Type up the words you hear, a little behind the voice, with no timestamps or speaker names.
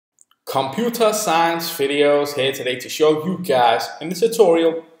Computer science videos here today to show you guys in this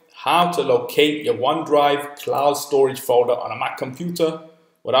tutorial how to locate your OneDrive cloud storage folder on a Mac computer.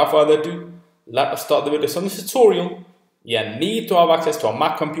 Without further ado, let us start the video. So in this tutorial, you need to have access to a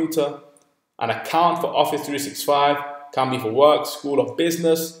Mac computer, an account for Office 365, can be for work, school or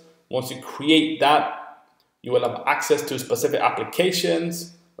business. Once you create that, you will have access to specific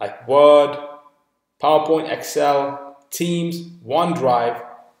applications like Word, PowerPoint, Excel, Teams, OneDrive.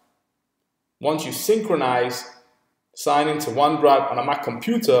 Once you synchronize, sign into OneDrive on a Mac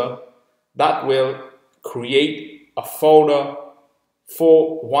computer, that will create a folder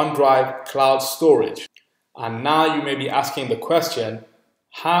for OneDrive cloud storage. And now you may be asking the question,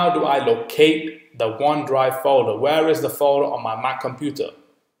 how do I locate the OneDrive folder? Where is the folder on my Mac computer?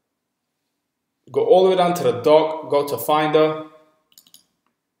 Go all the way down to the dock, go to Finder,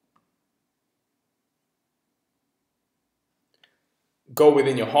 go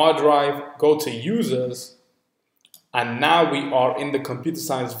within your hard drive, go to Users, and now we are in the Computer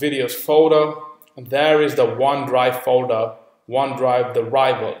Science Videos folder, and there is the OneDrive folder, OneDrive the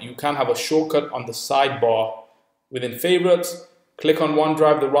rival. You can have a shortcut on the sidebar within Favorites, click on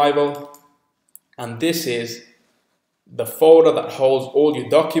OneDrive the rival, and this is the folder that holds all your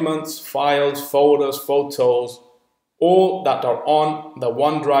documents, files, folders, photos, all that are on the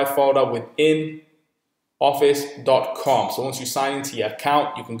OneDrive folder within office.com. So once you sign into your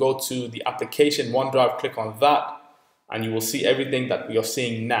account, you can go to the application OneDrive, click on that, and you will see everything that we are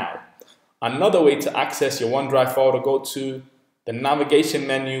seeing now. Another way to access your OneDrive folder, go to the navigation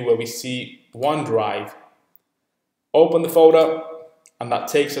menu where we see OneDrive, open the folder, and that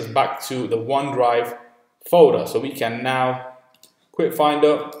takes us back to the OneDrive folder. So we can now quit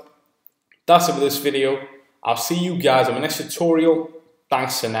Finder. That's it for this video. I'll see you guys in the next tutorial.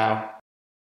 Thanks for now.